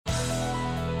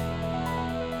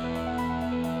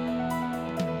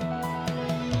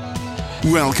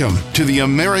Welcome to the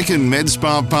American Med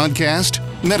Spa Podcast,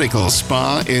 Medical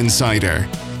Spa Insider.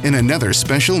 In another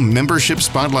special Membership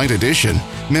Spotlight edition,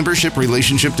 Membership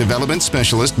Relationship Development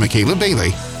Specialist Michaela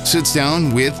Bailey sits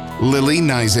down with Lily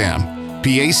Nizam,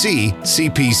 PAC,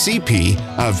 CPCP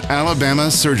of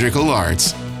Alabama Surgical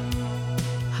Arts.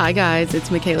 Hi guys, it's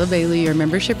Michaela Bailey, your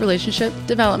Membership Relationship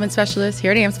Development Specialist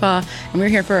here at AmSpa, and we're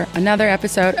here for another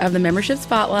episode of the Membership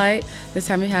Spotlight. This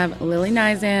time we have Lily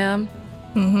Nizam.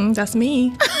 That's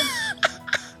me.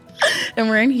 And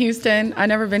we're in Houston. I've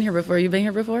never been here before. You been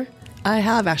here before? I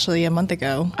have actually a month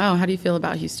ago. Oh, how do you feel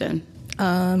about Houston?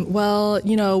 Well,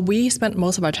 we spent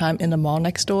most of our time in the mall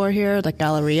next door here, the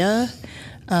Galleria.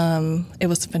 It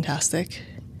was fantastic.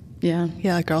 Yeah.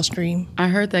 Yeah, girl's dream. I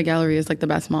heard that Galleria is like the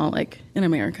best mall in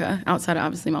America, outside of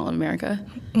obviously Mall of America.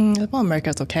 The Mall of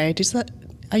America is okay.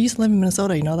 I used to live in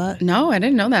Minnesota, you know that? No, I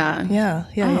didn't know that. Yeah.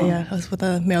 I was with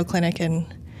the Mayo Clinic and...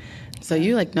 So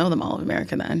you know the Mall of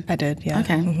America then? I did, yeah.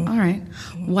 Okay, all right.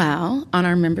 Well, on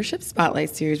our Membership Spotlight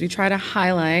series, we try to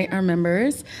highlight our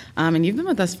members, and you've been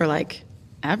with us for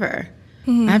ever.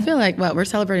 I feel like, we're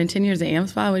celebrating 10 years at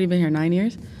AmSpa. What, have you been here, 9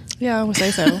 years? Yeah, I would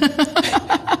say so.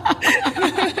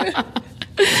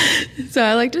 So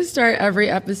I like to start every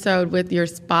episode with your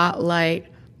spotlight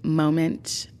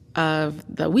moment of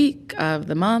the week, of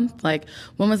the month. Like,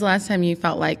 when was the last time you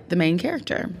felt like the main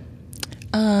character?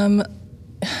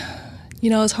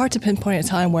 It's hard to pinpoint a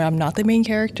time where I'm not the main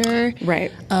character.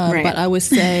 Right. But I would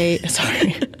say,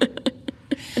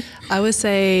 I would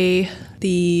say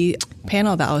the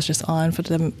panel that I was just on for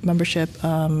the membership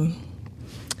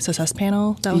success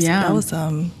panel. That was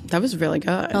really good.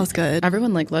 That was good.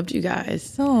 Everyone loved you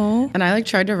guys. Oh. And I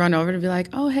tried to run over to be like,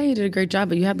 oh, hey, you did a great job.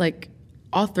 But you had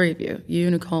all three of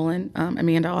you, Nicole and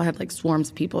Amanda, all had swarms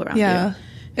of people around you. Yeah.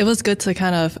 It was good to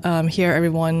kind of hear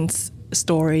everyone's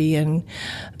story and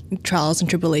trials and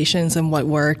tribulations and what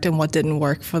worked and what didn't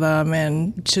work for them,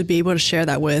 and to be able to share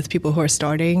that with people who are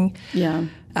starting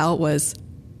out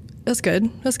that's good.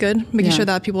 That's good. Making sure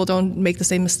that people don't make the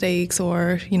same mistakes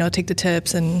or, take the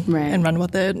tips and run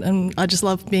with it. And I just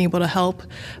love being able to help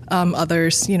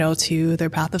others, to their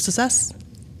path of success.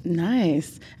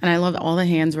 Nice. And I love all the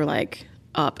hands were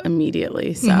up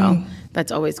immediately. So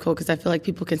that's always cool, because I feel like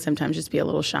people can sometimes just be a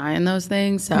little shy in those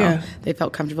things. So they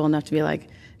felt comfortable enough to be like,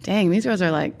 dang, these girls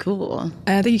are cool.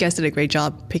 And I think you guys did a great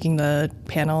job picking the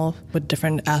panel with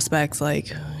different aspects.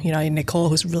 Nicole,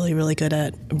 who's really, really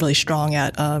really strong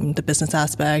at the business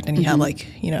aspect. And you have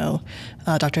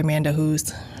Dr. Amanda,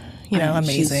 who's,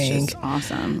 amazing. She's just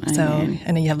awesome. And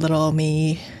then you have little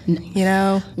me,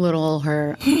 Little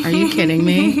her. Are you kidding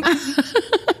me?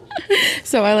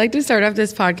 So I like to start off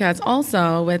this podcast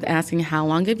also with asking, how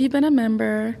long have you been a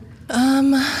member?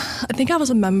 I think I was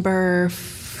a member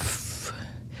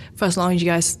for as long as you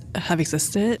guys have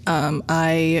existed.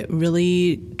 I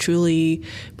really, truly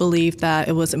believe that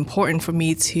it was important for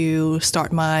me to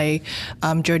start my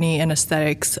journey in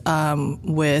aesthetics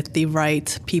with the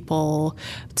right people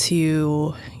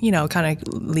to, kind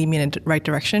of lead me in the right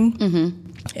direction.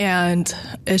 And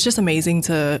it's just amazing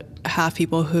to have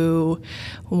people who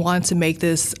want to make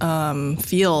this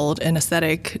field and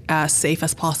aesthetic as safe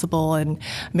as possible, and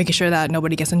making sure that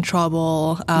nobody gets in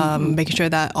trouble, making sure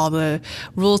that all the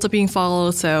rules are being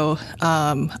followed. So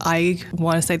I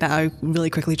want to say that I really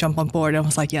quickly jumped on board and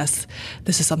was like, yes,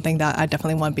 this is something that I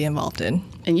definitely want to be involved in.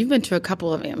 And you've been to a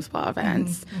couple of AmSpa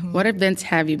events. What events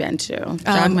have you been to?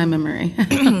 Jog my memory.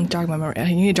 Jog my memory.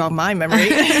 You need to jog my memory.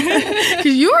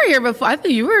 Because you were here before. I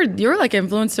think you were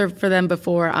influencer for them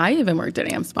before I even worked at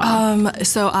AmSpa.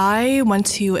 So I went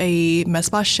to a med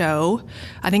spa show,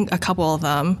 I think a couple of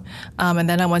them, and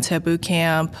then I went to a boot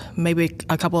camp, maybe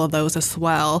a couple of those as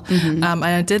well. And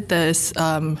I did this,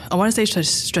 I want to say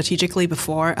strategically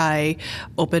before I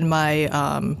opened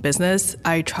my business.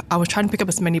 I was trying to pick up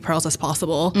as many pearls as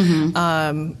possible.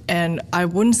 And I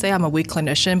wouldn't say I'm a weak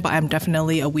clinician, but I'm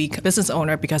definitely a weak business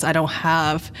owner because I don't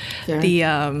have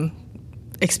the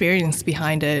experience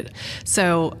behind it.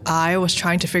 So I was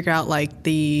trying to figure out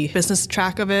the business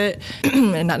track of it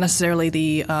and not necessarily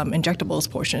the injectables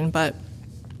portion, but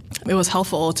it was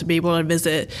helpful to be able to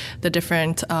visit the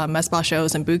different med spa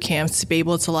shows and boot camps to be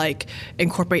able to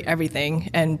incorporate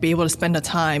everything and be able to spend the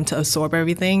time to absorb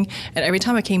everything. And every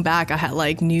time I came back, I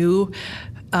had new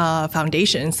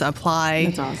foundations to apply.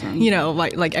 That's awesome.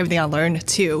 Like everything I learned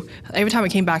too. Every time I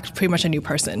came back, pretty much a new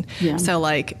person. Yeah. So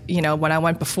when I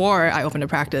went before I opened a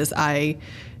practice, I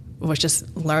was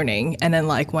just learning. And then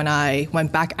like when I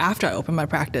went back after I opened my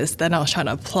practice, then I was trying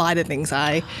to apply the things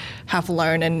I have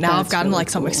learned. And now I've gotten really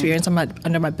like some experience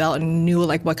under my belt and knew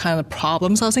like what kind of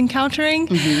problems I was encountering.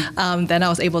 Then I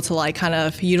was able to like kind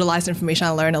of utilize the information I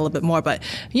learned a little bit more. But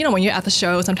you know, when you're at the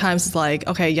show, sometimes it's like,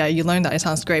 okay, yeah, you learned that, it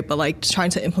sounds great, but like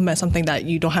trying to implement something that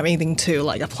you don't have anything to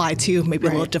like apply to may be a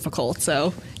little difficult.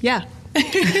 So yeah.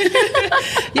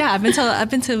 Yeah, I've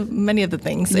been to many of the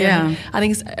things. And I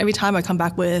think every time I come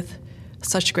back with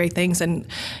such great things, and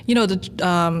you know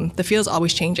the field's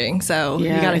always changing, so you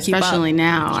got to keep up. Especially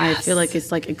now, I feel like it's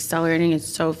like accelerating. It's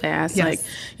so fast. Like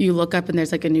you look up and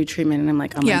there's like a new treatment, and I'm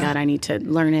like, oh my god, I need to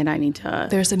learn it. I need to.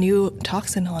 There's a new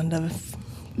toxin on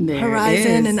the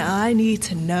horizon, and I need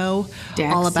to know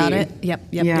all about it.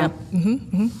 Yep.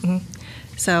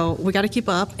 So we got to keep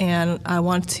up, and I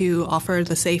want to offer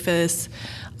the safest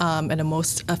and the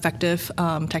most effective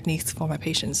techniques for my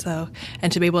patients. So,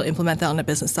 and to be able to implement that on the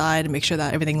business side and make sure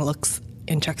that everything looks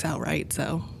and checks out right.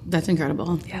 So that's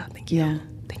incredible. Yeah, thank you. Yeah,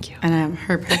 thank you. And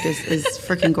her practice is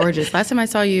freaking gorgeous. Last time I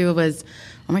saw you was,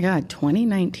 oh my God,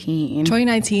 2019.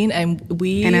 2019, and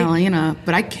we in Atlanta.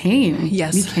 But I came.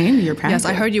 Yes, we came to your practice.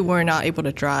 Yes, I heard you were not able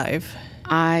to drive.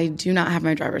 I do not have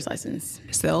my driver's license.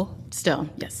 Still?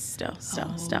 Yes, still.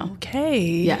 Okay.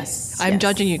 Yes. I'm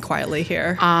judging you quietly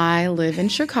here. I live in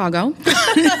Chicago.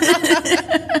 Well,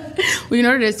 you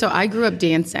know what it is? So I grew up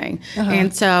dancing.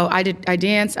 And so I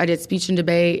danced, I did speech and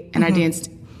debate, and I danced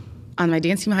on my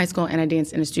dance team in high school, and I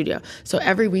danced in a studio. So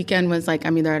every weekend was like,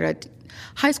 I'm either at a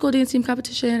high school dance team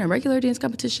competition, a regular dance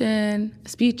competition, a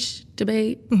speech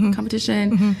debate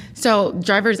competition. So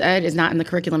driver's ed is not in the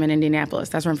curriculum in Indianapolis.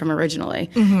 That's where I'm from originally.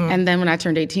 And then when I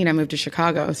turned 18, I moved to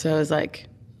Chicago. So I was like,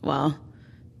 well,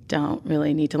 don't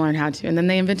really need to learn how to. And then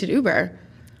they invented Uber.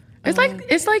 It's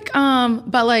like,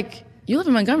 but like you live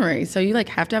in Montgomery, so you like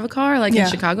have to have a car. Like in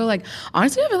Chicago, like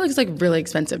honestly, I feel like it's like really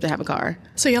expensive to have a car.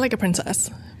 So you're like a princess,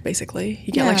 basically.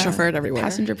 You get like chauffeured everywhere.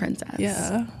 Passenger princess.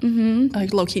 Yeah.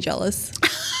 Like low key jealous.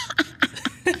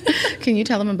 Can you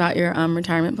tell them about your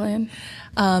retirement plan?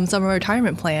 So my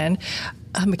retirement plan,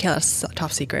 Michaela's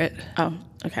top secret. Oh,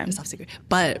 okay. It's top secret.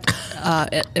 But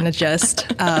in a gist,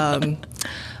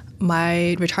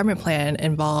 my retirement plan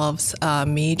involves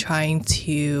me trying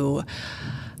to,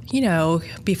 you know,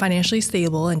 be financially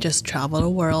stable and just travel the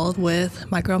world with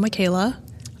my girl Michaela.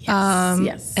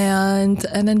 Yes. And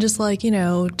then just like, you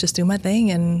know, just do my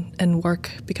thing and work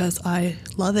because I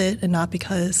love it and not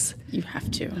because you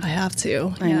have to. I have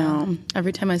to. I know.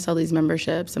 Every time I sell these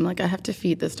memberships, I'm like, I have to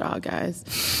feed this dog, guys.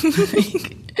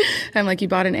 I'm like, you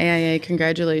bought an AIA,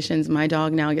 congratulations. My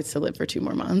dog now gets to live for 2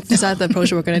 more months. Is that the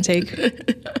approach we're going to take?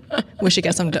 We should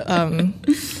get some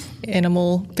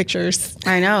animal pictures.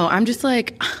 I know. I'm just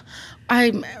like,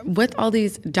 I'm with all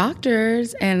these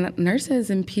doctors and nurses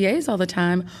and PAs all the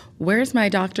time. Where's my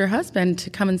doctor husband to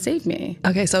come and save me?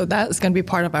 Okay, so that's going to be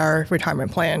part of our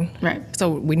retirement plan. Right. So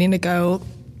we need to go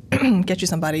get you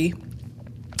somebody.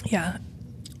 Yeah.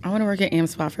 I want to work at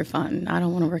AmSpa for fun. I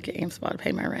don't want to work at AmSpa to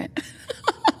pay my rent.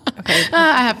 Okay.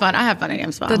 I have fun. at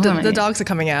AmSpa. The dogs are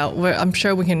coming out. I'm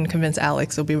sure we can convince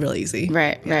Alex. It'll be real easy.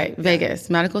 Right. Vegas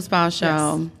Medical Spa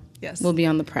Show. Yes. We'll be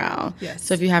on the prowl. Yes.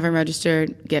 So if you haven't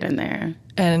registered, get in there.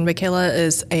 And Michaela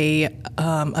is a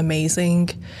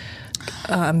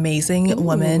amazing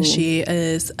woman. She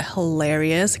is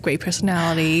hilarious, great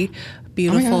personality,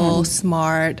 beautiful,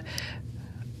 smart.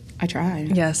 I try.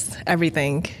 Yes,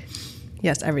 everything.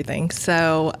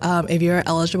 So if you're an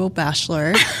eligible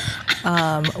bachelor,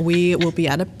 we will be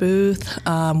at a booth.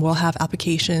 We'll have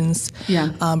applications.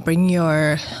 Yeah. Bring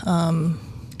your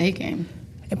A game.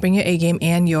 Bring your A game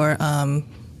and your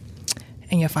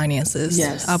finances.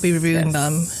 Yes. I'll be reviewing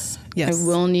them. Yes. I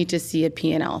will need to see a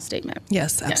P&L statement.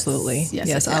 Yes, absolutely.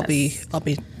 Yes. I'll be.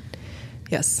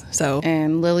 Yes. So.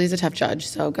 And Lily's a tough judge,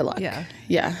 so good luck.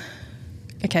 Yeah.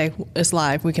 Okay, it's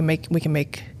live. We can make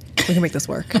this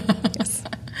work. Yes.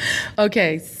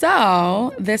 Okay,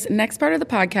 so this next part of the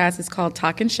podcast is called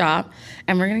Talk and Shop,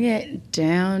 and we're gonna get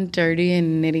down, dirty,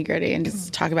 and nitty gritty, and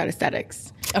just talk about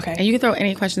aesthetics. Okay. And you can throw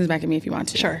any questions back at me if you want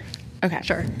to. Sure. Okay.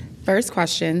 Sure. First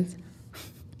question.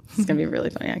 This is gonna be really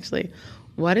funny, actually.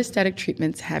 What aesthetic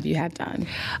treatments have you had done?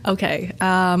 Okay.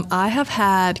 I have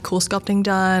had cool sculpting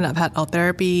done. I've had alt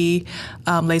therapy,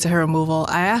 laser hair removal.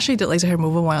 I actually did laser hair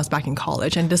removal when I was back in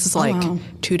college, and this is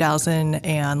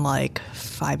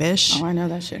 2005-ish. Oh, I know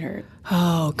that shit hurt.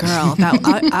 Oh, girl.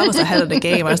 I was ahead of the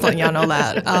game. I was letting y'all know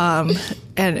that.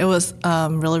 And it was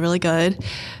really, really good.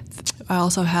 I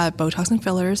also had Botox and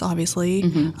fillers, obviously,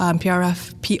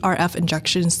 PRF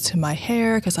injections to my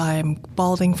hair because I'm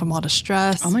balding from all the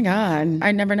stress. Oh my God,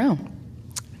 I'd never know.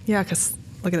 Yeah, because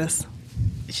look at this.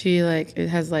 She like it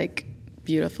has like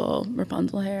beautiful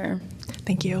Rapunzel hair.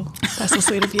 Thank you. That's so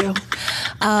sweet of you.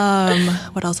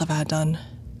 What else have I done?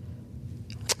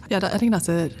 Yeah, I think that's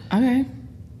it. Okay.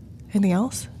 Anything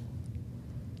else?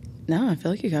 No, I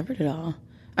feel like you covered it all.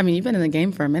 I mean, you've been in the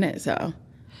game for a minute, so.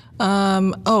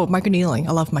 Microneedling.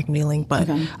 I love microneedling, but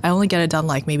Okay. I only get it done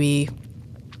like maybe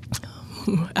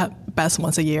at best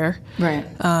once a year. Right.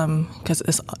 Because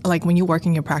it's like when you work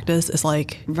in your practice, it's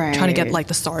like Right. trying to get like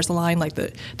the stars aligned, like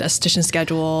the esthetician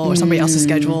schedule or somebody else's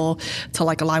schedule to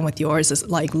like align with yours is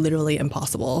like literally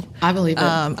impossible. I believe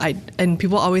it. And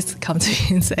people always come to me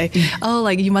and say, "Oh,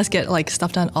 like you must get like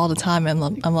stuff done all the time," and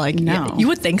I'm like, No. "Yeah, you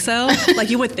would think so." Like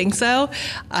you would think so.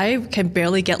 I can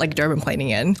barely get like dermaplaning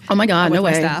in. Oh my God, with no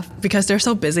my way. staff because they're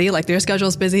so busy. Like their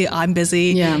schedule's busy, I'm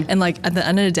busy, Yeah. and like at the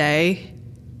end of the day,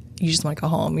 you just want to go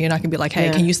home. You're not gonna be like, hey,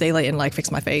 Yeah. can you stay late and like fix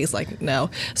my face? Like,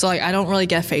 no. So like, I don't really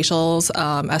get facials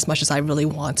as much as I really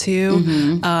want to.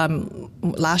 Mm-hmm.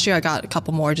 Last year I got a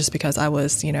couple more just because I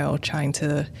was, trying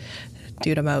to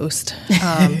do the most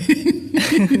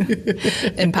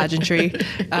in pageantry.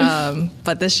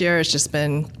 But this year it's just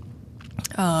been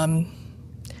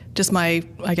just my,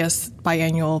 I guess,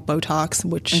 biannual Botox,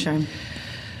 which Okay.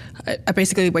 I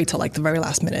basically wait till like the very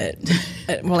last minute,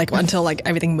 well, like until like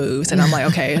everything moves, and I'm like,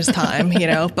 okay, it's time,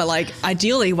 But like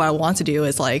ideally, what I want to do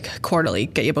is like quarterly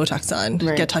get your Botox done,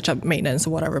 Right. get touch-up maintenance or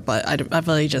whatever. But I've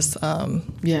really just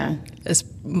Yeah. it's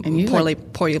you,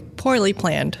 poorly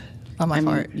planned on my I mean,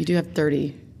 part. you do have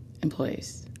 30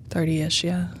 employees. 30-ish,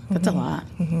 yeah. That's a lot.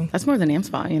 That's more than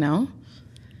AmSpa,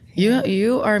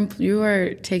 You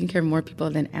are taking care of more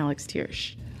people than Alex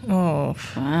Tiersch. Oh,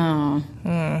 Wow.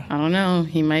 I don't know.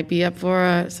 He might be up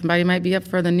for somebody might be up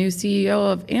for the new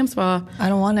CEO of AmSpa. I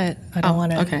don't want it. I don't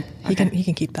want it. okay, He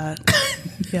can keep that.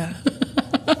 Yeah.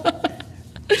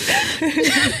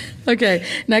 Okay.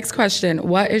 Next question.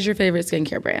 What is your favorite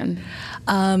skincare brand?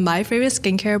 My favorite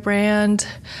skincare brand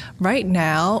right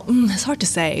now, it's hard to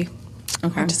say.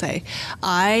 Okay. Hard to say.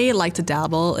 I like to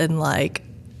dabble in like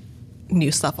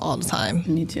new stuff all the time.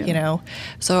 Me too.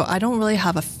 So I don't really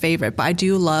have a favorite, but I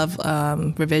do love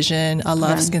Revision. I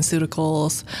love Okay.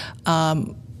 SkinCeuticals.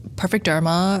 Perfect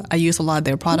Derma. I use a lot of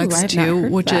their products I have not too,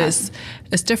 heard which that.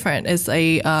 is different. It's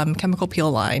a chemical peel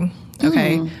line.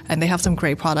 Okay, and they have some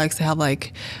great products. They have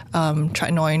like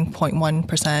tretinoin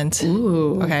 0.1%.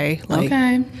 Ooh. Okay,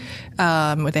 Okay.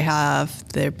 They have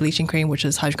their bleaching cream, which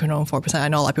is hydroquinone 4%. I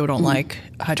know a lot of people don't like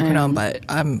hydroquinone, but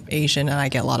I'm Asian and I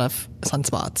get a lot of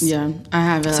sunspots. Yeah, I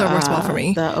have. So it works well for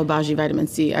me. The Obagi vitamin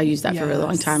C. I used that for a really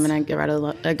long Yes. time, and I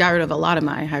got rid of a lot of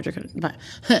my my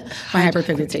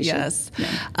hyperpigmentation. Yes.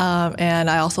 And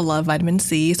I also love vitamin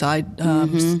C. So I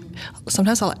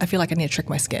sometimes I feel like I need to trick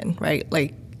my skin, right?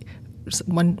 Like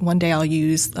one day I'll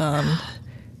use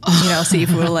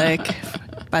Cefulic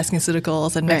by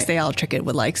SkinCeuticals, and next Right. day I'll trick it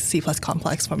with like C+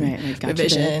 complex from Right, like, gotcha,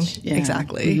 Revision. bitch. Yeah.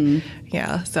 Exactly.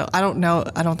 Yeah. So I don't know.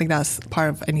 I don't think that's part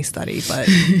of any study, but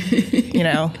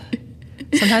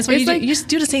sometimes when It's you just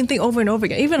do the same thing over and over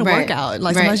again, even a Right. workout,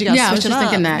 like Right. sometimes you got to Yeah, I was switch it just up.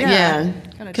 thinking that. Yeah,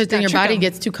 Gotta because then your trick body 'em.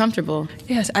 gets too comfortable.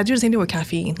 Yes, I do the same thing with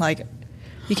caffeine. Like,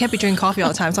 you can't be drinking coffee all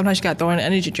the time. Sometimes you got to throw in an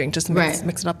energy drink just to Right.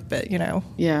 mix it up a bit,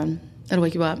 Yeah, that'll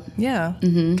wake you up. Yeah.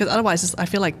 Because otherwise, I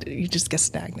feel like you just get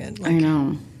stagnant. Like, I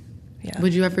know. Yeah.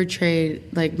 Would you ever trade,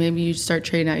 like maybe you start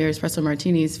trading out your espresso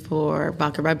martinis for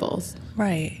vodka Red Bulls?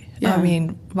 Right. Yeah. I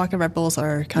mean, vodka Red Bulls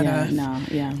are kind of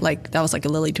yeah. like, that was like a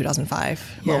Lily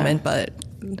 2005 Yeah. moment, but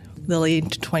Lily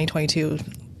 2022.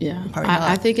 Yeah, Probably not.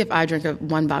 I think if I drank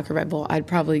one vodka Red Bull, I'd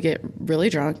probably get really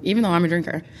drunk, even though I'm a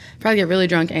drinker. Probably get really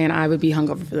drunk, and I would be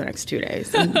hungover for the next 2 days.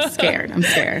 I'm scared.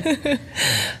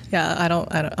 Yeah,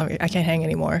 I mean, I can't hang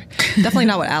anymore. Definitely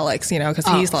not with Alex, because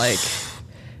he's like,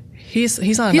 he's on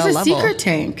He's another a level. secret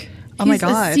tank. Oh my He's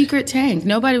God. a secret tank.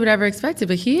 Nobody would ever expect it,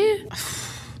 but he.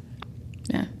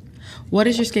 Yeah. What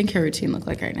does your skincare routine look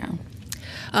like right now?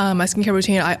 My skincare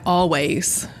routine, I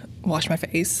always wash my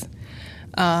face.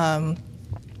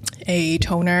 A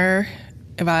toner,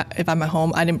 if I'm at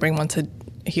home, I didn't bring one to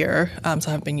here,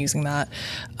 so I've been using that.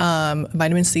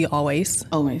 Vitamin C always.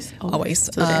 Always. Always.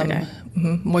 So day.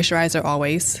 Moisturizer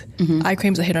always. Eye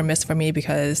cream's a hit or miss for me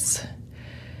because,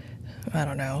 I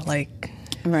don't know, like...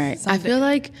 Right. I feel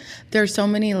like there's so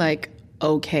many like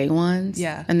okay ones.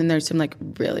 Yeah. And then there's some like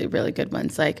really, really good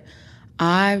ones. Like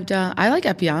I like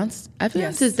Epionce.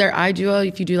 Epionce is their eye duo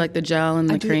if you do like the gel and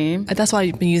the cream. That's what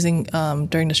I've been using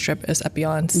during this trip is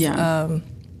Epionce. Yeah.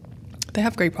 They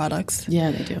have great products. Yeah,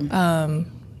 they do.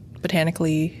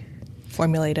 Botanically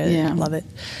formulated. Yeah. Love it.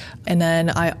 And then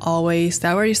did I already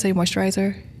say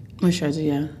moisturizer? Moisturizer,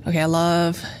 yeah. Okay, I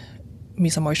love me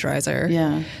some moisturizer.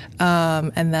 Yeah.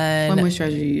 And then What moisturizer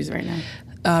do you use right now?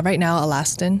 Right now,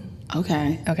 Alaskan.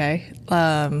 Okay. Okay.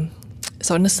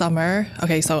 So in the summer,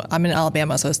 so I'm in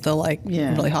Alabama, so it's still like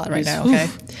really hot right now. Okay.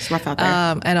 It's rough out there.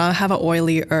 And I have an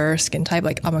oilier skin type.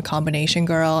 Like I'm a combination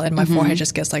girl, and my forehead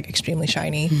just gets like extremely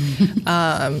shiny.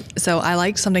 So I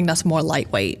like something that's more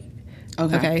lightweight.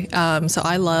 Okay. So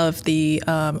I love the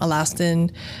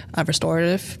Alaskan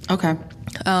Restorative. Okay.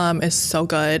 It's so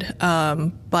good.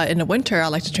 But in the winter, I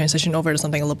like to transition over to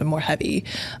something a little bit more heavy.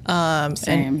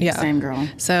 Same girl.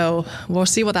 So we'll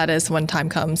see what that is when time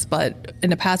comes. But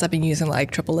in the past, I've been using like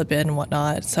triple lipid and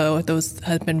whatnot. So those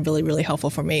have been really, really helpful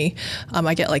for me.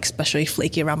 I get like especially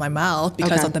flaky around my mouth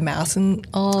because of the mask and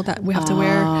all that we have to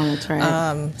wear. Oh, that's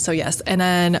right. So yes. And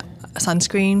then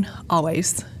sunscreen,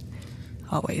 always.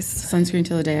 Sunscreen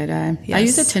till the day I die. Yes. I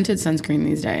use a tinted sunscreen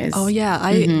these days. Oh yeah,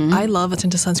 I love a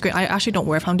tinted sunscreen. I actually don't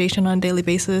wear foundation on a daily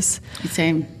basis.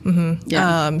 Same. Mm-hmm.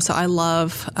 Yeah. So I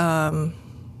love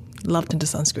tinted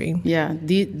sunscreen. Yeah.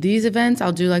 These events,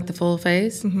 I'll do like the full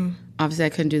face. Obviously, I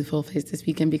couldn't do the full face this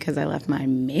weekend because I left my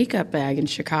makeup bag in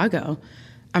Chicago.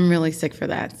 I'm really sick for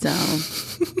that. So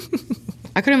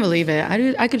I couldn't believe it.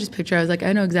 I could just picture. I was like,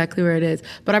 I know exactly where it is.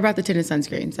 But I brought the tinted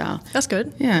sunscreen. So that's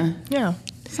good. Yeah. Yeah.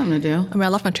 Something to do. I mean, I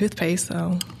left my toothpaste,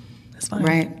 so it's fine.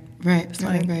 Right.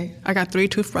 I got 3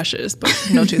 toothbrushes, but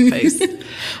no toothpaste.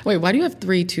 Wait, why do you have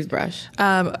 3 toothbrushes?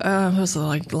 It was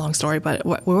a long story, but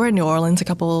we were in New Orleans a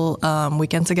couple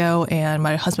weekends ago, and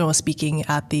my husband was speaking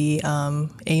at the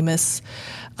Amos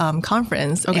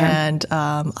conference, and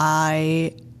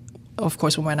I, of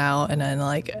course, we went out, and then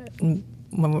like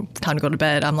when it was time to go to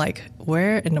bed, I'm like,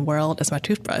 where in the world is my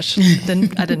toothbrush?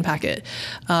 Then I didn't pack it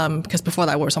because before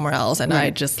that I wore it somewhere else, and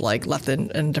I just like left it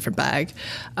in a different bag.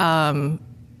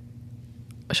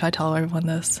 Should I tell everyone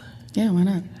this? Yeah, why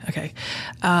not? Okay.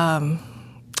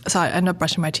 So I ended up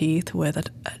brushing my teeth with an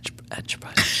edge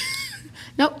brush.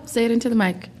 Nope, say it into the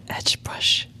mic. Edge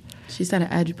brush. She said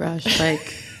an edge brush,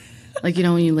 like you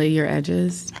know when you lay your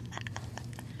edges.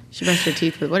 She brushed her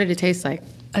teeth with. What did it taste like?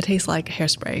 It tastes like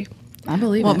hairspray. I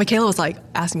believe Well, it. Michaela was like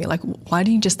asking me like, why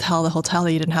didn't you just tell the hotel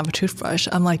that you didn't have a toothbrush?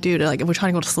 I'm like, dude, like we're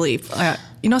trying to go to sleep.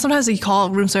 You know, sometimes you call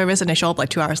room service and they show up like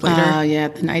 2 hours later. Oh yeah,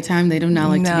 at the nighttime they do not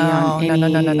like to be on any.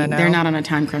 No. They're not on a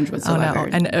time crunch whatsoever. Oh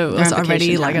no, and it was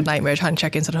already like a nightmare trying to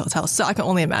check into the hotel. So I can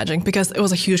only imagine because it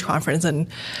was a huge conference and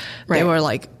they were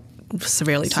like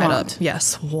severely tied up. Yeah,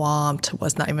 swamped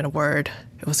was not even a word.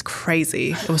 It was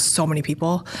crazy. It was so many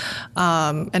people,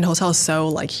 and the hotel is so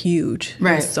like huge.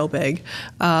 Right, it was so big.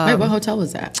 Wait, what hotel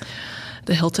was that?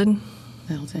 The Hilton.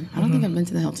 The Hilton. I don't think I've been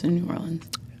to the Hilton in New Orleans.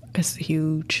 It's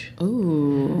huge.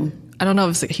 Ooh. I don't know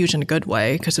if it's like huge in a good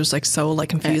way because it was like so like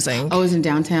confusing. Oh, it was in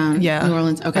downtown New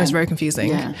Orleans? Okay. It was very confusing.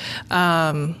 Yeah.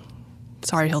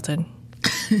 Sorry, Hilton.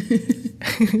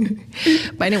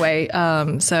 But anyway,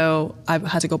 so I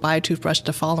had to go buy a toothbrush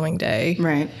the following day.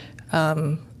 Right.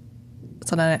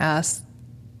 So then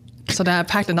I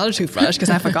packed another toothbrush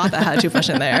because I forgot that I had a toothbrush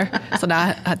in there. So now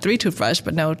I had 3 toothbrushes,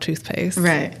 but no toothpaste.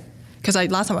 Right. Because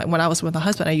last time when I was with my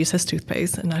husband, I used his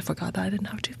toothpaste, and I forgot that I didn't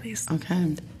have a toothpaste.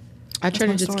 Okay. I try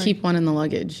to just keep one in the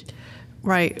luggage.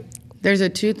 Right. There's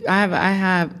I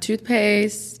have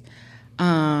toothpaste,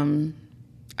 a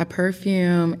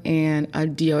perfume, and a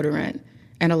deodorant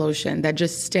and a lotion that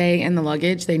just stay in the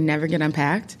luggage. They never get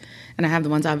unpacked. And I have the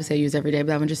ones obviously I use every day, but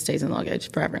that one just stays in the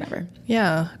luggage forever and ever.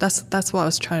 Yeah, that's what I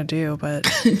was trying to do, but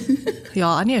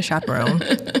y'all, I need a chaperone.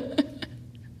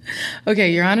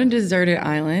 Okay, you're on a deserted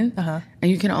island, and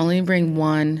you can only bring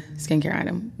one skincare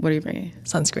item. What are you bringing?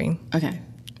 Sunscreen. Okay.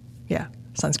 Yeah,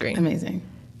 sunscreen. Amazing.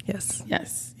 Yes.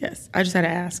 I just had to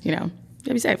ask, you gotta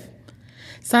be safe.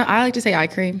 So I like to say eye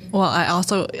cream. Well,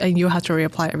 and you have to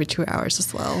reapply every 2 hours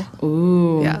as well.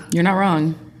 Ooh. Yeah. You're not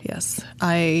wrong. Yes.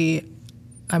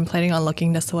 I'm planning on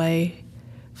looking this way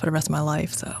for the rest of my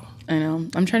life, so. I know.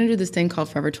 I'm trying to do this thing called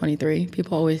Forever 23.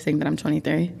 People always think that I'm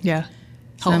 23. Yeah.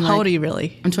 So how old are you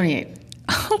really? I'm 28.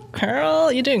 Oh,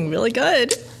 girl, you're doing really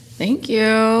good. Thank you.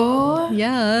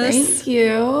 Yes. Thank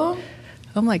you.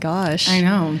 Oh my gosh. I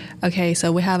know. Okay,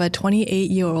 so we have a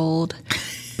 28-year-old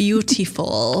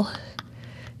beautiful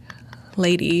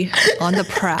lady on the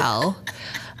prowl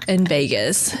in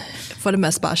Vegas for the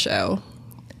Med Spa show.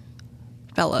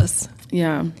 Fellas.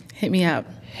 Yeah. Hit me up.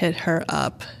 Hit her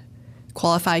up.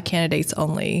 Qualified candidates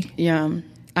only. Yeah.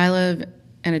 I live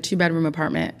in a 2-bedroom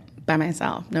apartment by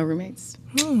myself, no roommates,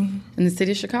 in the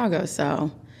city of Chicago.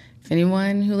 So if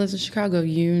anyone who lives in Chicago,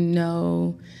 you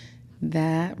know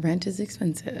that rent is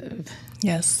expensive.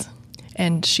 Yes.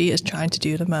 And she is trying to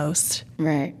do the most.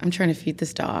 Right. I'm trying to feed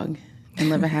this dog and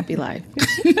live a happy life.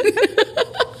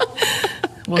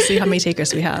 We'll see how many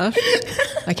takers we have.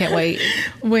 I can't wait.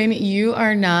 When you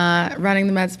are not running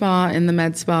the med spa in the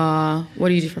med spa, what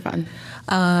do you do for fun?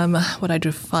 What I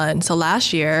do for fun. So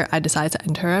last year I decided to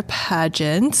enter a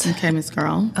pageant. Okay, Miss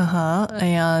Girl.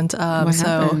 And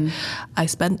so I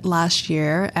spent last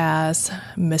year as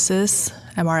Mrs.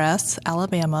 MRS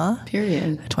Alabama.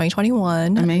 Period.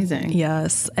 2021. Amazing.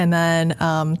 Yes. And then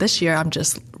this year I'm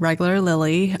just regular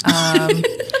Lily.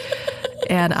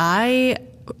 And I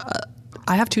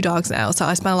have 2 dogs now, so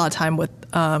I spend a lot of time with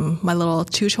my little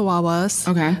 2 Chihuahuas.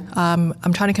 Okay.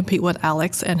 I'm trying to compete with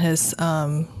Alex and his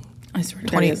I swear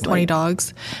 20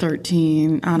 dogs.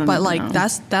 13. I don't know. But like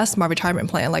that's my retirement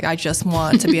plan. Like I just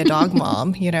want to be a dog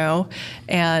mom, you know,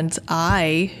 and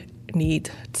I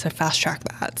need to fast track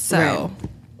that. So right.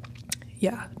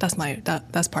 Yeah, that's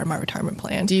part of my retirement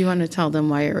plan. Do you want to tell them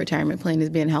why your retirement plan is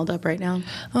being held up right now?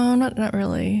 Oh, not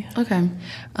really. Okay.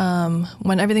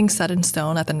 When everything's set in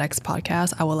stone at the next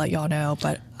podcast, I will let y'all know.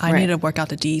 But I need to work out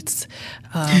the deets.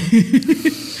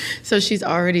 So she's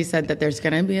already said that there's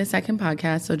going to be a second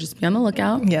podcast. So just be on the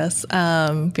lookout. Yes, be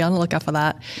on the lookout for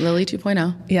that. Lily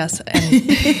 2.0. Yes,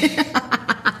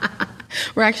 and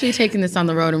we're actually taking this on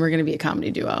the road, and we're going to be a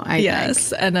comedy duo. I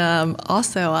think. And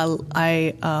also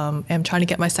I am trying to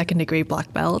get my 2nd degree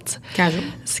black belt. Casual.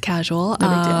 It's casual. No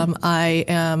big deal. I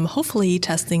am hopefully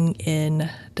testing in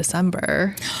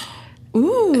December.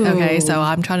 Ooh. Okay, so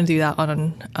I'm trying to do that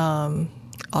on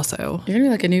also. You're going to be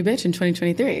like a new bitch in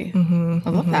 2023. Mm-hmm, I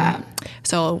love that.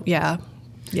 So yeah.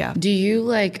 Do you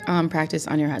like practice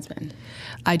on your husband?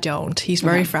 I don't. He's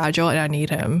very fragile, and I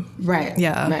need him. Right.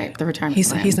 Yeah. Right. The retirement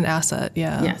He's plan. He's an asset.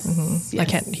 Yeah. Yes. Mm-hmm.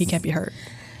 Yes. He can't be hurt.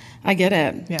 I get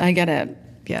it. Yeah. I get it.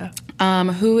 Yeah.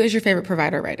 Who is your favorite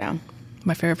provider right now?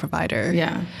 My favorite provider.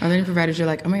 Yeah. Are there any providers you're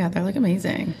like, oh my God, they're like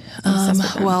amazing?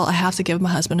 Well, I have to give my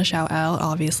husband a shout out,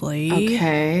 obviously.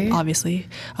 Okay. Obviously.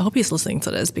 I hope he's listening to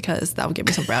this because that would give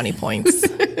me some brownie points.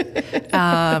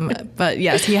 But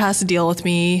yes, he has to deal with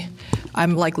me.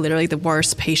 I'm like literally the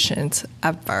worst patient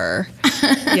ever.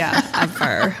 Yeah,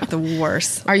 ever. The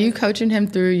worst. Are you coaching him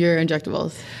through your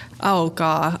injectables? Oh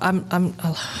God.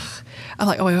 I'm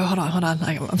like, oh wait, hold on.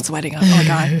 Like, I'm sweating. Oh my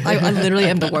God. I literally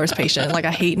am the worst patient. Like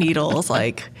I hate needles.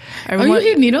 Like everyone,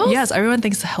 you hate needles? Yes, everyone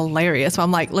thinks it's hilarious. So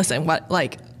I'm like, listen,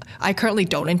 I currently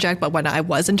don't inject, but when I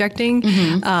was injecting,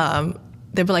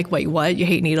 they'd be like, wait, what? You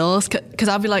hate needles? Because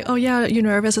I'll be like, oh yeah, you're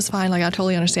nervous, it's fine. Like I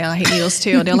totally understand. I hate needles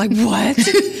too. And they're like, what?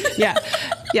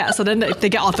 Yeah. So then they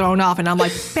get all thrown off, and I'm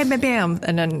like, bam, bam, bam,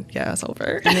 and then it's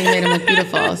over. And they made him look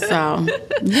beautiful. So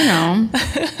you know.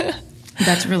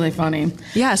 That's really funny.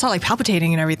 Yeah, I saw like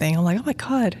palpitating and everything. I'm like, oh my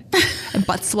God. And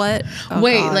butt sweat. Oh,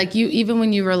 wait, God. like you, even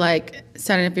when you were like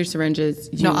setting up your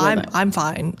syringes, no, I'm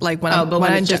fine. Like when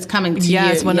when it's just coming to you.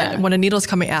 Yes, when a needle's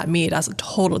coming at me, that's a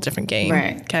total different game.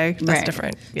 Right. Okay, that's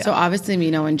different. Yeah. So obviously,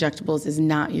 injectables is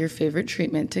not your favorite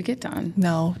treatment to get done.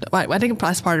 No, I think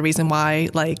that's part of the reason why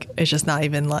like it's just not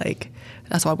even like.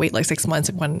 That's why I wait like 6 months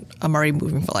when I'm already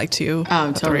moving for like 2 Oh,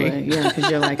 or totally. 3. Yeah,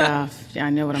 because you're like, I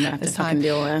know what I'm going to have to fucking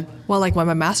deal with. Well, like when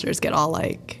my masters get all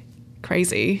like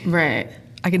crazy. Right.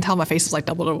 I can tell my face is like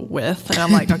double the width. And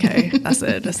I'm like, okay, that's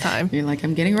it. This time. You're like,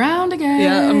 I'm getting round again.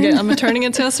 Yeah, I'm turning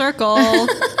into a circle.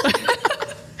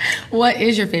 What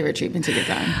is your favorite treatment to get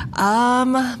done?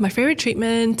 My favorite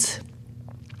treatment,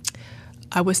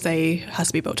 I would say, has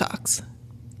to be Botox.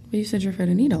 But you said you're afraid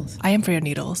of needles. I am afraid of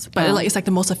needles, but it's like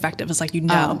the most effective. It's like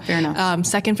fair enough.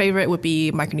 Second favorite would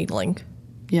be microneedling.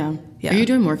 Yeah. Are you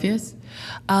doing Morpheus?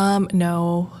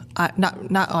 No,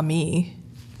 not on me,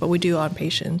 but we do on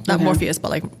patients. Not Morpheus,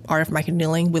 but like RF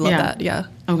microneedling. We love that. Yeah.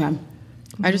 Okay.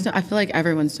 I feel like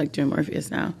everyone's like doing Morpheus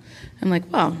now. I'm like,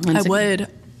 well, I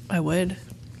would,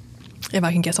 if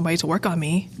I can get somebody to work on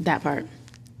me. That part.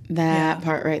 That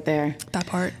part right there. That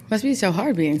part. Must be so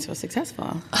hard being so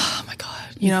successful. Oh my God.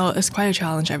 It's quite a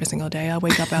challenge every single day. I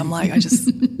wake up and I'm like, I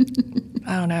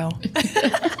don't know.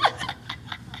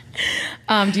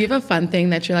 Do you have a fun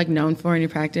thing that you're like known for in your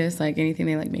practice? Like anything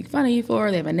they like make fun of you for?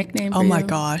 They have a nickname for you? Oh my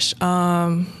gosh.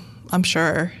 I'm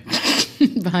sure.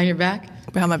 Behind your back?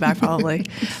 Behind my back, probably.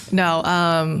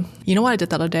 No. You know what I did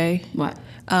the other day? What?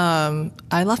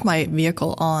 I left my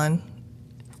vehicle on.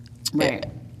 Right.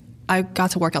 I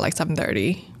got to work at like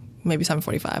 7:30, maybe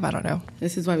 7:45. I don't know.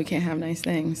 This is why we can't have nice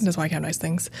things. That's why I can't have nice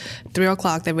things. 3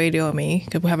 o'clock, they radio me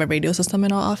because we have a radio system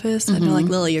in our office, and they're like,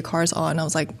 "Lily, your car's on." I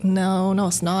was like, "No,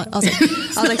 it's not." I was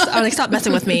like, "Stop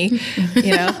messing with me,"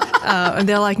 And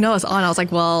they're like, "No, it's on." I was like,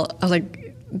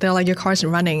 they're like, "Your car's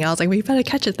running." I was like, "Well, you better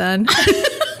catch it then."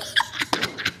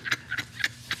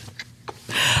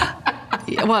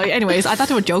 Well, anyways, I thought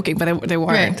they were joking, but they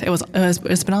weren't. Right.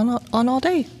 It's been on all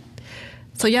day.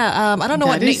 So yeah, I don't know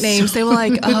what nicknames. They were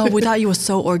like, oh, we thought you were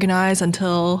so organized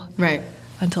until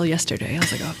yesterday. I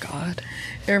was like, oh God.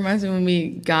 It reminds me when we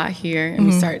got here and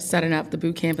we started setting up the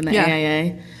boot camp and the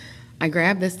AIA. I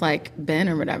grabbed this like bin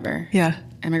or whatever. Yeah.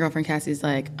 And my girlfriend Cassie's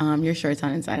like, your shirt's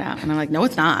on inside out. And I'm like, no,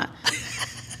 it's not.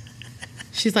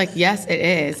 She's like, yes, it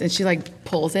is. And she like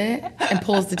pulls it and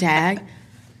pulls the tag.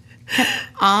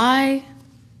 I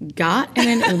got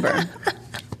in an Uber,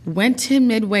 went to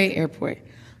Midway Airport,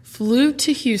 flew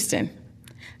to Houston,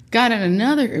 got in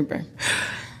another Uber.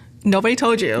 Nobody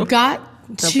told you. Got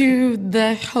to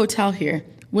the hotel here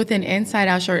with an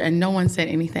inside-out shirt, and no one said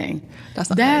anything. That's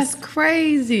not That's nice.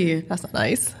 crazy. That's not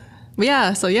nice. But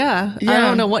yeah, I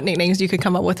don't know what nicknames you could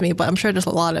come up with me, but I'm sure there's a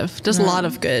lot of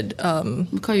good.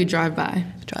 We'll call you drive-by.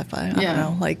 I don't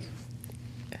know. Like,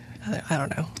 I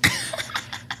don't know.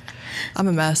 I'm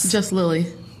a mess. Just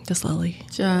Lily.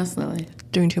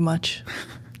 Doing too much.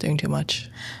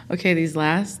 Okay, these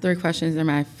last 3 questions are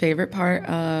my favorite part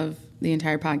of the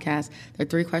entire podcast. They're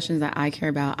 3 questions that I care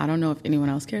about. I don't know if anyone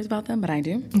else cares about them, but I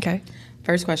do. Okay.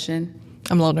 First question.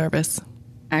 I'm a little nervous.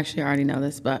 Actually, I already know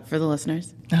this, but for the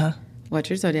listeners. What's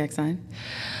your zodiac sign?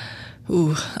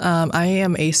 Ooh, I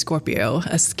am a Scorpio,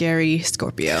 a scary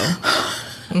Scorpio.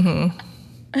 Mm-hmm.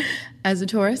 As a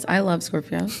Taurus, I love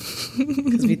Scorpios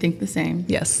because we think the same.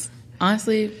 Yes.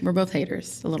 Honestly, we're both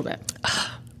haters a little bit.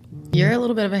 You're a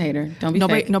little bit of a hater. Don't be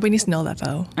fake. Nobody needs to know that,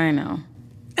 though. I know.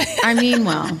 I mean,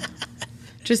 well,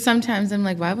 just sometimes I'm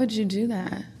like, why would you do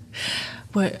that?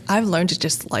 But I've learned to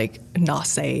just like not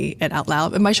say it out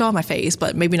loud. It might show on my face,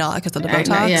 but maybe not because of the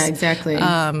Botox. Yeah, exactly.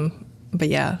 But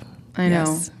yeah. I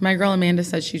know. My girl Amanda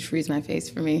said she'd freeze my face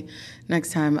for me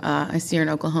next time I see her in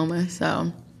Oklahoma.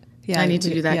 So yeah, I need to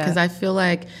do that because I feel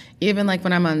like even like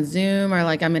when I'm on Zoom or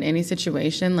like I'm in any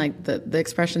situation, like the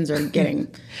expressions are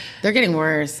they're getting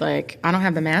worse. Like I don't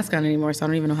have the mask on anymore, so I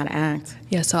don't even know how to act.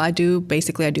 Yeah, so I do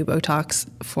Botox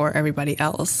for everybody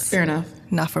else. Fair enough.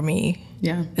 Not for me.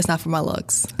 Yeah. It's not for my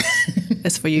looks.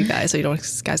 It's for you guys, so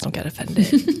guys don't get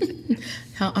offended.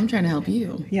 I'm trying to help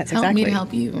you. Yes, help exactly. me to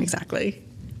help you. Exactly.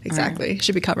 Right.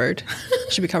 Should be covered.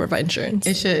 Should be covered by insurance.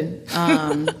 It should.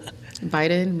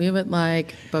 Biden, we would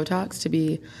like Botox to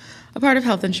be a part of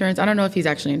health insurance. I don't know if he's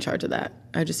actually in charge of that.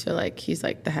 I just feel like he's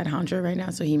like the head honcho right now,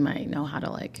 so he might know how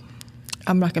to like.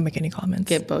 I'm not gonna make any comments.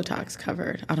 Get Botox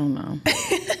covered. I don't know.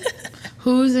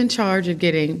 Who's in charge of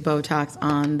getting Botox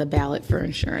on the ballot for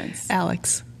insurance?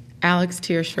 Alex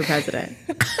Tiersch for president.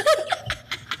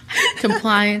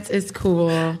 Compliance is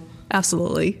cool.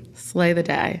 Absolutely. Slay the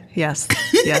day. Yes.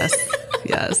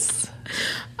 Yes.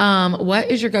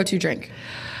 What is your go-to drink?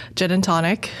 Gin and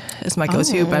tonic is my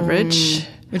go-to beverage.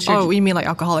 You mean like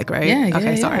alcoholic, right? Yeah.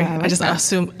 Okay, sorry. I just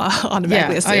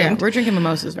automatically assumed. Oh, yeah. We're drinking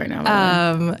mimosas right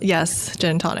now. Yes,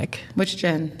 gin and tonic. Which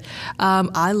gin?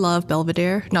 I love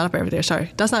Belvedere. Not a Belvedere,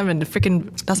 sorry. That's not even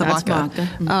that's a vodka.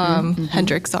 Mm-hmm.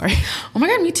 Hendrix, sorry. Oh my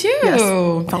God, me too.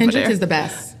 Yes, Hendrix is the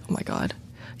best. Oh my God.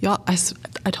 Y'all, I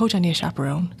told you I need a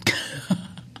chaperone.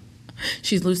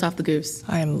 She's loose off the goose.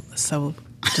 I am so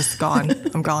just gone.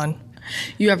 I'm gone.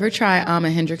 You ever try a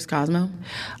Hendrix Cosmo?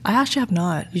 I actually have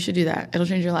not. You should do that. It'll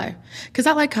change your life. Because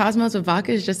I like Cosmos, but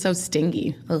vodka is just so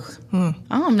stingy. Ugh.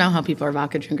 I don't know how people are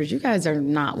vodka drinkers. You guys are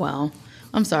not well.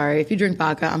 I'm sorry. If you drink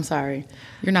vodka, I'm sorry.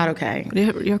 You're not okay.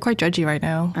 You're quite judgy right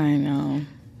now. I know.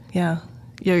 Yeah.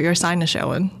 Your sign is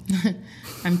showing.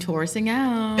 I'm Taurusing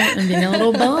out and being a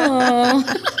little bull.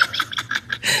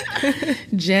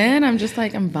 Gin, I'm just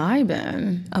like, I'm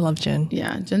vibing. I love gin.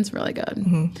 Yeah, gin's really good.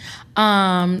 Mm-hmm.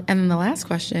 And then the last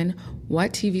question,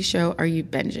 what TV show are you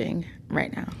binging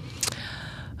right now?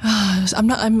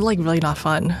 I'm like really not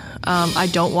fun. I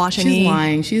don't watch any. She's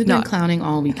lying. She's been clowning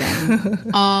all weekend.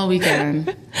 All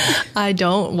weekend. I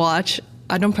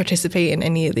don't participate in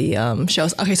any of the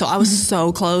shows. Okay, so I was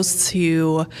so close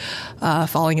to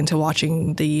falling into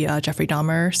watching the Jeffrey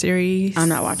Dahmer series. I'm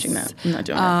not watching that. I'm not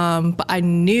doing it. But I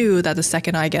knew that the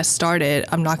second I get started,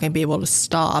 I'm not going to be able to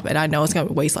stop, and I know it's going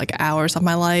to waste like hours of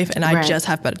my life, and I just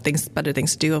have better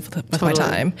things to do with my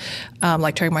time,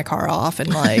 like turning my car off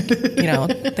and like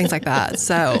things like that.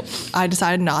 So I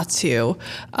decided not to,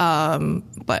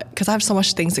 but because I have so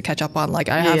much things to catch up on, like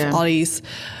I have all these.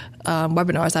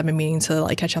 Webinars I've been meaning to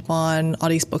like catch up on, all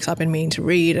these books I've been meaning to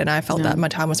read, and I felt that my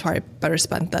time was probably better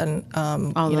spent than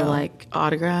all the like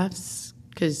autographs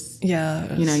because you're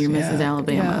Mrs.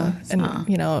 Alabama,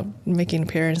 and making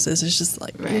appearances is just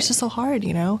like it's just so hard,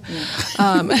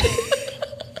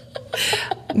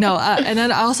 No, and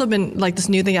then I also been like this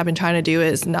new thing I've been trying to do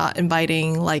is not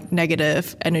inviting like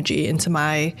negative energy into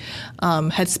my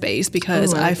headspace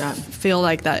because I feel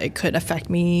like that it could affect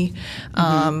me.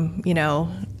 You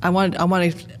know, I want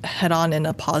to head on in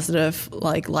a positive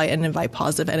like light and invite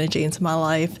positive energy into my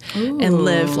life and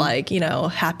live like, you know,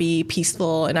 happy,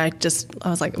 peaceful. And I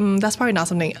was like, that's probably not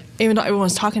something. Even though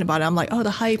everyone's talking about it, I'm like, oh,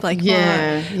 the hype, like,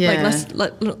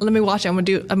 like let me watch it. I'm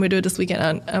gonna do it this weekend.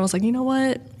 And I was like, you know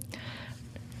what?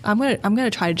 I'm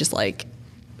gonna try to just like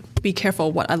be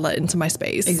careful what I let into my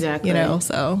space. Exactly. You know,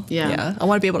 so yeah. I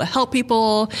want to be able to help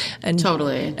people and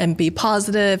and be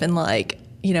positive and like,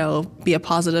 you know, be a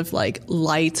positive like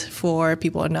light for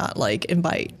people and not like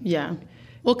invite. Yeah.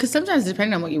 Well, because sometimes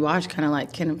depending on what you watch, kind of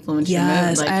like can influence your mood.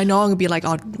 Yes, like, I know I'm gonna be like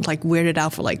all like weirded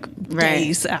out for like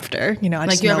days after. You know, I like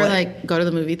just you know ever like go to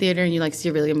the movie theater and you like see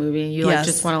a really good movie and you like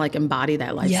just want to like embody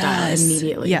that lifestyle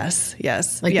immediately. Yes.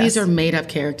 Like these are made up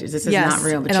characters. This is not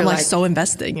real. But and I'm like so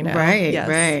invested. You know.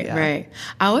 Right.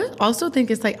 I would also think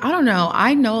it's like I don't know.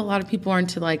 I know a lot of people are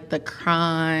into like the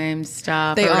crime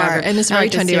stuff. They are, and it's very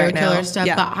like trendy right now. Killer stuff,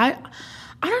 but I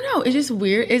don't know. It's just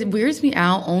weird. It weirds me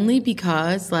out only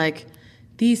because like.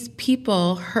 These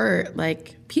people hurt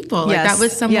like people like that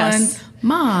was someone's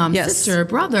mom, sister,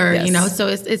 brother, you know. So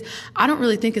it's I don't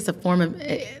really think it's a form of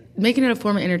making it a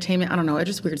form of entertainment. I don't know. It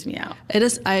just weirds me out. It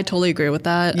is. I totally agree with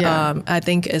that. Yeah. I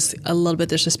think it's a little bit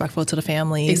disrespectful to the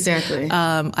families. Exactly.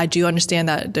 I do understand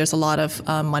that there's a lot of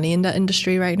money in the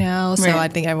industry right now, so I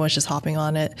think everyone's just hopping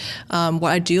on it.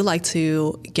 What I do like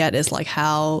to get is like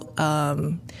how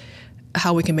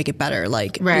we can make it better,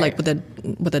 like with a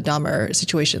Dahmer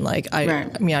situation. Like I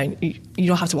mean, you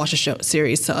don't have to watch a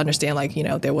series to understand. Like, you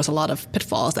know, there was a lot of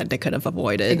pitfalls that they could have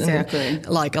avoided. Exactly. And,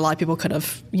 like a lot of people could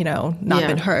have, you know, not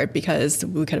been hurt because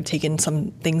we could have taken some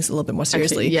things a little bit more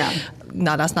seriously. Actually,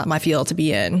 No, that's not my field to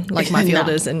be in. Like my field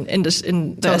is in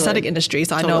the aesthetic industry,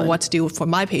 so I know what to do for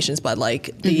my patients. But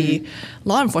like the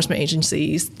law enforcement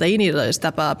agencies, they need to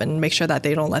step up and make sure that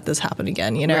they don't let this happen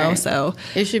again. You know, so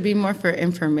it should be more for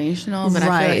informational. But I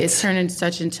feel like it's turned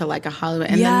into like a Hollywood,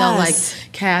 and then they'll like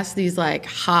cast these like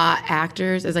hot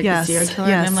actors as like the serial killer,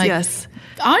 and I'm like,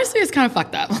 honestly, it's kind of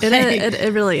fucked up. Like,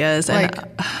 it really is. Like,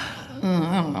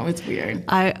 I don't know, it's weird.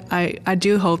 I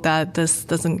do hope that this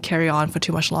doesn't carry on for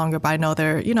too much longer, but I know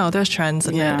there's trends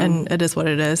and it is what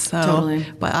it is. So, totally.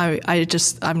 But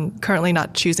I'm currently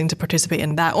not choosing to participate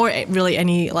in that or really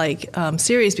any like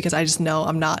series because I just know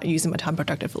I'm not using my time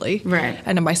productively. Right.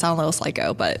 And it might sound a little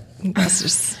psycho, but that's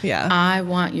just I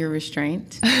want your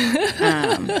restraint.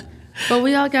 But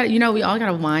we all got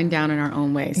to wind down in our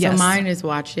own way. So mine is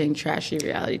watching trashy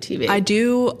reality TV. I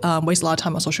do waste a lot of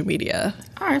time on social media.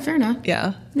 All right, fair enough.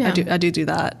 Yeah. I do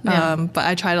that. Yeah. But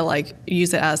I try to like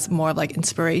use it as more of like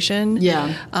inspiration.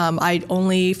 Yeah. I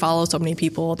only follow so many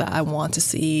people that I want to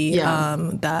see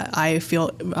that I feel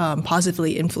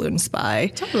positively influenced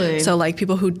by. Totally. So like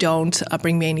people who don't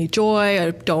bring me any joy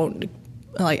or don't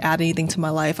like add anything to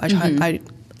my life, I try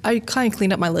I kind of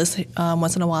clean up my list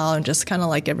once in a while and just kind of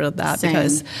like get rid of that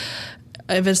because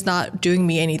if it's not doing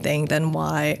me anything, then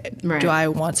why do I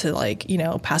want to like, you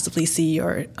know, passively see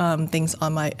or things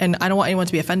on my, and I don't want anyone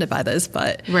to be offended by this,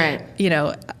 but, you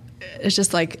know, it's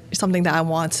just like something that I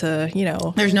want to, you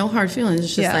know. There's no hard feelings.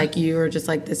 It's just like you are just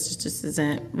like, this just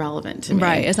isn't relevant to me.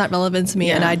 Right. It's not relevant to me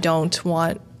and I don't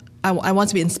want, I want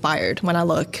to be inspired when I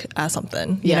look at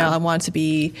something. You know, I want to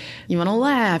be... You want to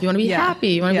laugh. You want to be happy.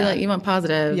 You want to be like, you want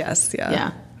positive. Yes,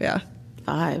 Yeah.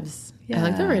 Vibes. I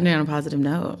like that we're ending on a positive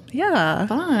note. Yeah.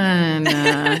 Fun.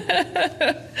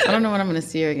 I don't know when I'm going to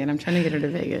see her again. I'm trying to get her to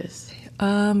Vegas.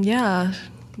 Yeah.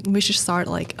 We should start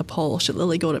like a poll. Should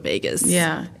Lily go to Vegas?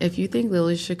 Yeah. If you think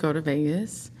Lily should go to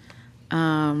Vegas,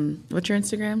 what's your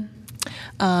Instagram?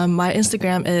 My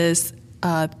Instagram is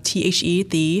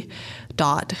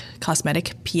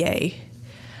the.cosmeticpa.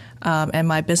 And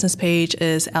my business page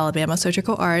is Alabama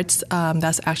Surgical Arts.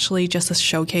 That's actually just a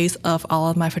showcase of all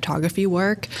of my photography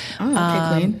work. Oh,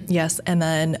 okay, queen. Yes, and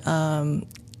then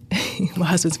my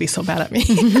husband's be so mad at me.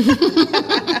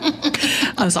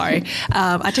 I'm sorry.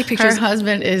 I take pictures. Her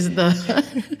husband is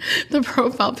the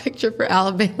profile picture for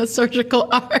Alabama Surgical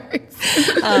Arts.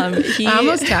 I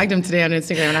almost tagged him today on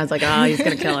Instagram, and I was like, oh, he's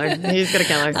going to kill her. He's going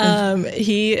to kill her.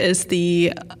 He is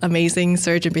the amazing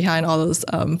surgeon behind all those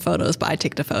photos, but I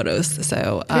take the photos.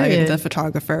 So I'm the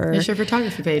photographer. It's your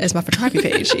photography page. It's my photography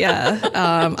page, yeah.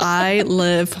 I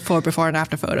live for before and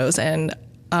after photos, and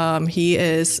He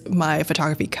is my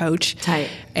photography coach. Tight.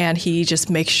 And he just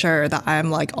makes sure that I'm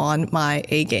like on my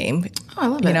A game. Oh, I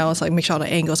love it. You know, it's like make sure all the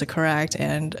angles are correct.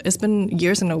 And it's been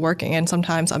years into working, and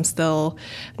sometimes I'm still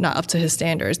not up to his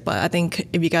standards. But I think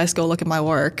if you guys go look at my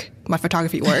work, my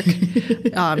photography work,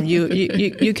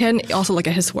 you can also look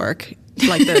at his work,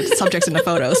 like the subjects in the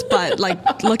photos. But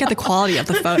like look at the quality of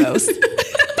the photos.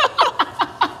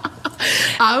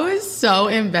 I was so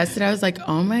invested. I was like,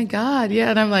 oh my God. Yeah.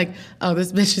 And I'm like, oh,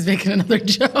 this bitch is making another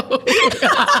joke.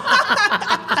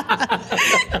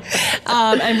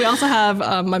 And we also have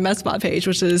my med spa page,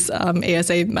 which is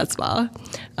ASA Med Spa.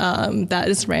 That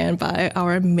is ran by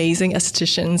our amazing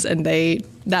estheticians, and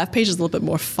that page is a little bit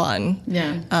more fun.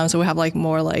 Yeah. So we have like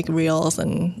more like reels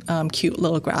and cute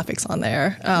little graphics on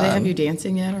there. Do they have you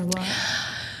dancing yet or what?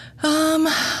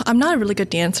 I'm not a really good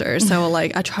dancer, so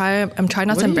like I'm trying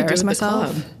not to embarrass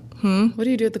myself. What do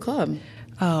you do at the club?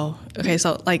 Oh, okay.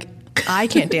 So like I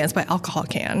can't dance, but alcohol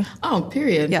can. Oh,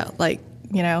 period. Yeah, like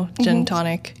gin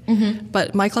tonic. Mm-hmm.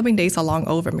 But my clubbing days are long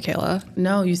over, Michaela.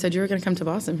 No, you said you were going to come to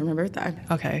Boston for my birthday.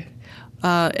 Okay.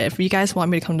 If you guys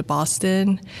want me to come to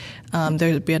Boston,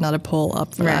 there'll be another poll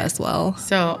up for that as well.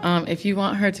 So if you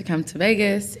want her to come to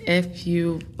Vegas, I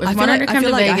feel like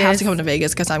I have to come to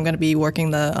Vegas because I'm going to be working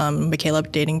the Michaela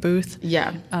dating booth.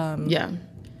 Yeah. Yeah.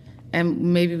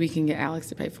 And maybe we can get Alex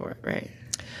to pay for it, right?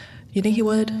 You think he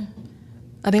would?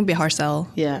 I think it'd be a hard sell.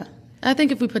 Yeah. I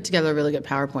think if we put together a really good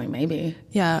PowerPoint, maybe.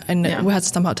 Yeah, and we had to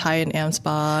somehow tie in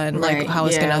AmSpa and like how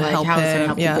it's going to help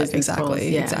him. Yeah,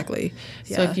 exactly.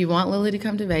 Yeah. So if you want Lily to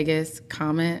come to Vegas,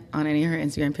 comment on any of her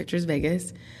Instagram pictures,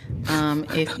 Vegas.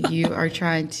 If you are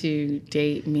trying to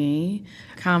date me,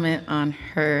 comment on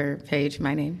her page,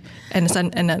 my name. And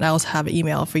then I also have an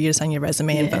email for you to send your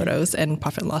resume and photos and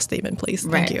profit and loss statement, please.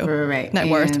 Thank you. Right. Net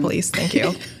worth, please. Thank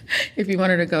you. If you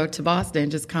want her to go to Boston,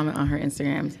 just comment on her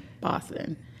Instagram,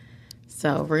 Boston.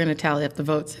 So we're going to tally up the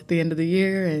votes at the end of the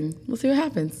year, and we'll see what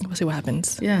happens.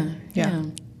 Yeah.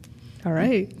 All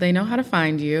right. They know how to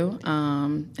find you.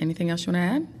 Anything else you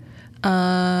want to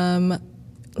add?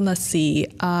 Let's see.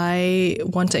 I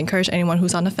want to encourage anyone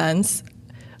who's on the fence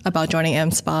about joining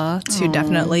AmSpa to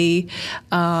definitely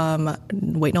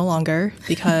wait no longer,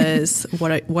 because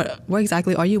what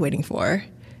exactly are you waiting for?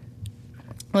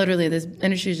 Literally, this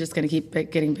industry is just going to keep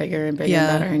getting bigger and bigger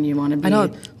and better, and you want to be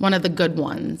one of the good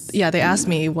ones. Yeah, they asked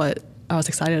me what I was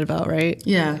excited about, right?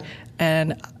 Yeah.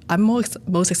 And I'm most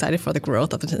excited for the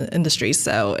growth of the industry,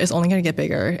 so it's only going to get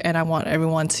bigger, and I want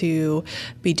everyone to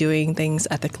be doing things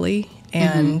ethically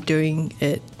and doing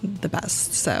it the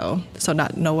best, so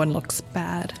no one looks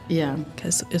bad. Yeah.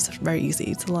 Because it's very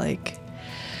easy to like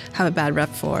have a bad rep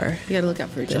for you got to look out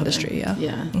for each other. Industry, yeah.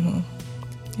 Yeah. Mm-hmm.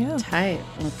 Yeah. Tight.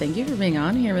 Well, thank you for being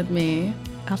on here with me.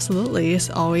 Absolutely. It's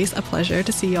always a pleasure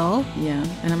to see y'all. Yeah.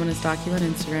 And I'm going to stalk you on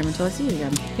Instagram until I see you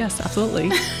again. Yes,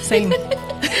 absolutely. Same.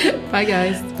 Bye,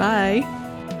 guys. Bye.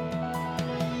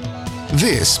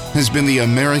 This has been the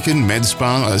American Med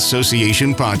Spa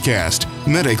Association podcast,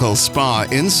 Medical Spa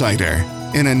Insider.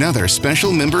 In another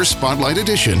special member spotlight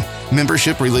edition,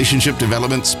 Membership Relationship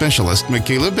Development Specialist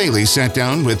Michaela Bailey sat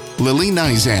down with Lily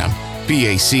Nizam,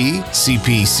 PAC,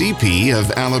 CPCP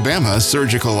of Alabama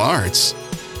Surgical Arts.